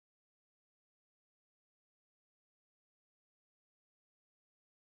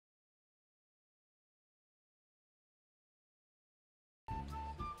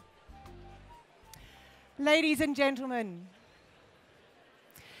Ladies and gentlemen,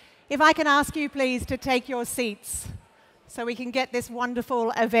 if I can ask you please to take your seats so we can get this wonderful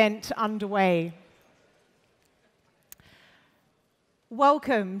event underway.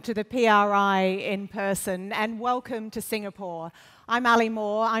 Welcome to the PRI in person and welcome to Singapore. I'm Ali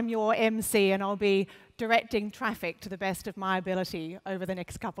Moore, I'm your MC, and I'll be directing traffic to the best of my ability over the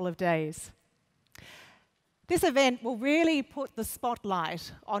next couple of days. This event will really put the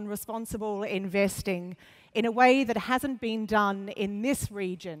spotlight on responsible investing in a way that hasn't been done in this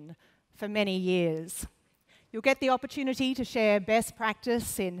region for many years. You'll get the opportunity to share best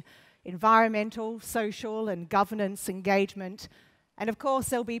practice in environmental, social, and governance engagement. And of course,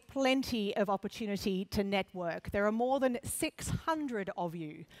 there'll be plenty of opportunity to network. There are more than 600 of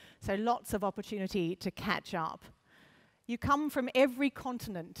you, so lots of opportunity to catch up. You come from every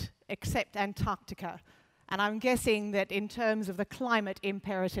continent except Antarctica. And I'm guessing that in terms of the climate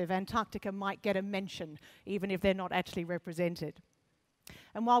imperative, Antarctica might get a mention, even if they're not actually represented.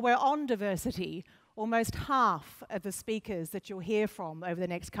 And while we're on diversity, almost half of the speakers that you'll hear from over the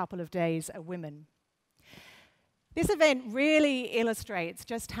next couple of days are women. This event really illustrates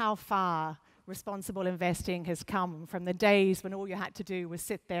just how far responsible investing has come from the days when all you had to do was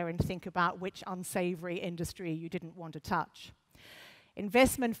sit there and think about which unsavory industry you didn't want to touch.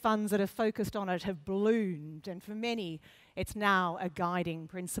 Investment funds that are focused on it have ballooned, and for many, it's now a guiding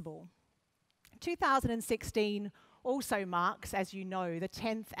principle. 2016 also marks, as you know, the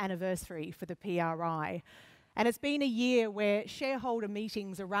 10th anniversary for the PRI. And it's been a year where shareholder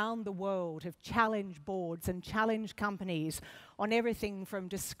meetings around the world have challenged boards and challenged companies on everything from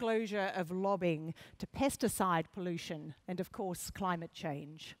disclosure of lobbying to pesticide pollution and, of course, climate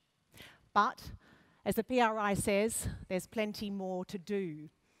change. But as the PRI says, there's plenty more to do.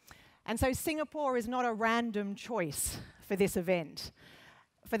 And so Singapore is not a random choice for this event.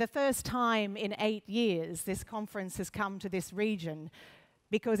 For the first time in 8 years, this conference has come to this region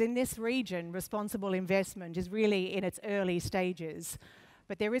because in this region, responsible investment is really in its early stages.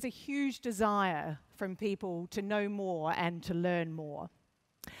 But there is a huge desire from people to know more and to learn more.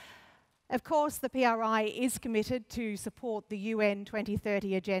 Of course, the PRI is committed to support the UN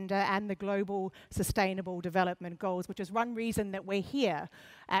 2030 Agenda and the Global Sustainable Development Goals, which is one reason that we're here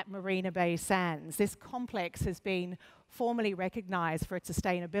at Marina Bay Sands. This complex has been formally recognized for its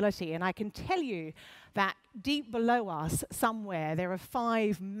sustainability, and I can tell you that deep below us somewhere there are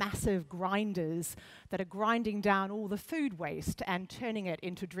 5 massive grinders that are grinding down all the food waste and turning it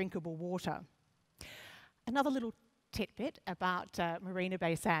into drinkable water. Another little tidbit about Marina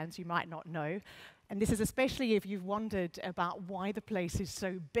Bay Sands you might not know, and this is especially if you've wondered about why the place is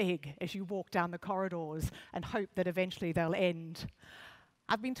so big as you walk down the corridors and hope that eventually they'll end.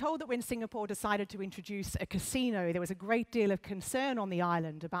 I've been told that when Singapore decided to introduce a casino, there was a great deal of concern on the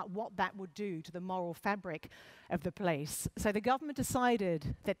island about what that would do to the moral fabric of the place. So the government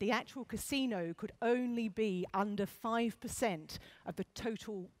decided that the actual casino could only be under 5% of the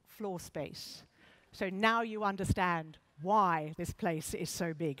total floor space. So now you understand why this place is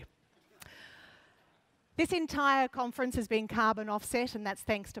so big. This entire conference has been carbon offset, and that's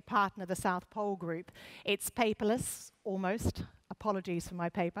thanks to partner the South Pole Group. It's paperless, almost. Apologies for my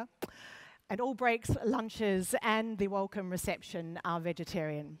paper. And all breaks, lunches, and the welcome reception are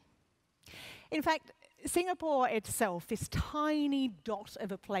vegetarian. In fact, Singapore itself, this tiny dot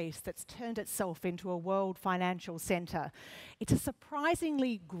of a place that's turned itself into a world financial centre, it's a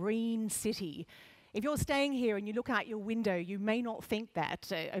surprisingly green city. If you're staying here and you look out your window, you may not think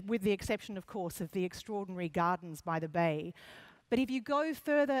that, with the exception, of course, of the extraordinary gardens by the bay. But if you go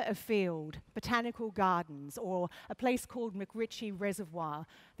further afield, botanical gardens or a place called McRitchie Reservoir,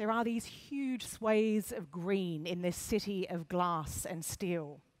 there are these huge swathes of green in this city of glass and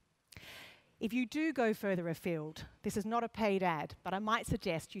steel. If you do go further afield, this is not a paid ad, but I might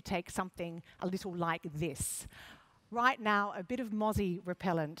suggest you take something a little like this. Right now, a bit of mozzie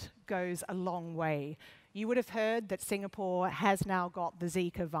repellent goes a long way. You would have heard that Singapore has now got the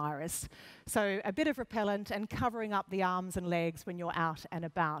Zika virus. So a bit of repellent and covering up the arms and legs when you're out and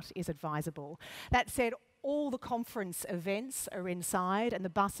about is advisable. That said, all the conference events are inside, and the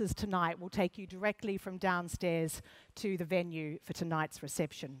buses tonight will take you directly from downstairs to the venue for tonight's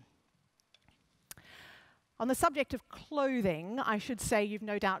reception. On the subject of clothing, I should say you've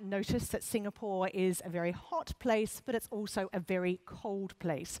no doubt noticed that Singapore is a very hot place, but it's also a very cold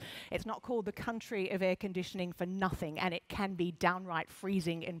place. It's not called the country of air conditioning for nothing, and it can be downright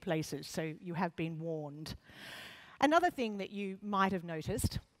freezing in places, so you have been warned. Another thing that you might have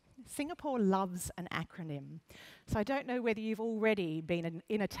noticed Singapore loves an acronym. So I don't know whether you've already been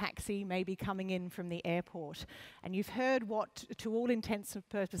in a taxi, maybe coming in from the airport, and you've heard what, to all intents and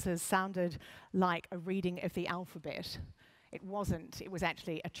purposes, sounded like a reading of the alphabet. It wasn't. It was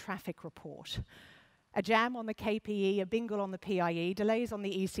actually a traffic report. A jam on the KPE, a bingle on the PIE, delays on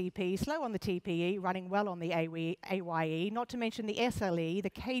the ECP, slow on the TPE, running well on the AYE, not to mention the SLE, the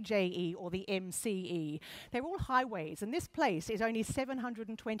KJE, or the MCE. They're all highways, and this place is only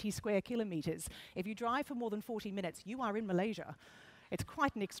 720 square kilometres. If you drive for more than 40 minutes, you are in Malaysia. It's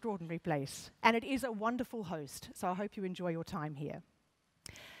quite an extraordinary place, and it is a wonderful host, so I hope you enjoy your time here.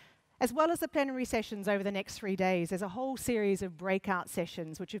 As well as the plenary sessions over the next 3 days, there's a whole series of breakout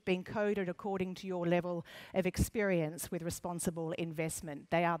sessions which have been coded according to your level of experience with responsible investment.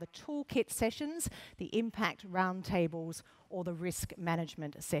 They are the toolkit sessions, the impact roundtables, or the risk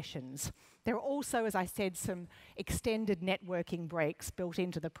management sessions. There are also, as I said, some extended networking breaks built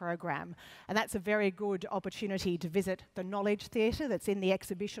into the program, and that's a very good opportunity to visit the Knowledge Theatre that's in the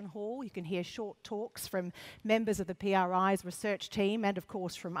exhibition hall. You can hear short talks from members of the PRI's research team and, of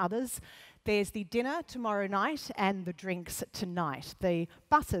course, from others. There's the dinner tomorrow night and the drinks tonight. The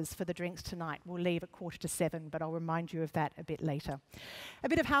buses for the drinks tonight will leave at 6:45, but I'll remind you of that a bit later. A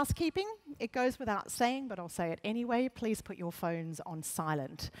bit of housekeeping. It goes without saying, but I'll say it anyway. Please put your phones on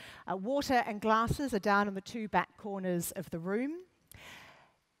silent. Water and glasses are down in the 2 back corners of the room.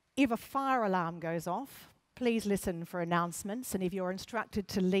 If a fire alarm goes off, please listen for announcements, and if you're instructed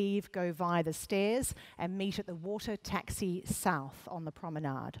to leave, go via the stairs and meet at the Water Taxi South on the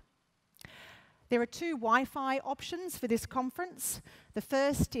promenade. There are 2 Wi-Fi options for this conference. The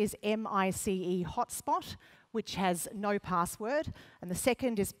first is MICE Hotspot, which has no password, and the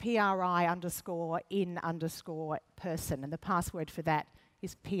second is PRI_in_person, and the password for that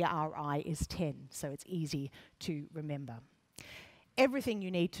is PRI is 10, so it's easy to remember. Everything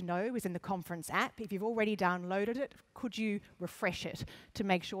you need to know is in the conference app. If you've already downloaded it, could you refresh it to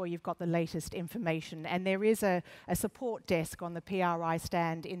make sure you've got the latest information? And there is a support desk on the PRI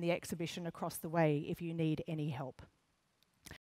stand in the exhibition across the way if you need any help.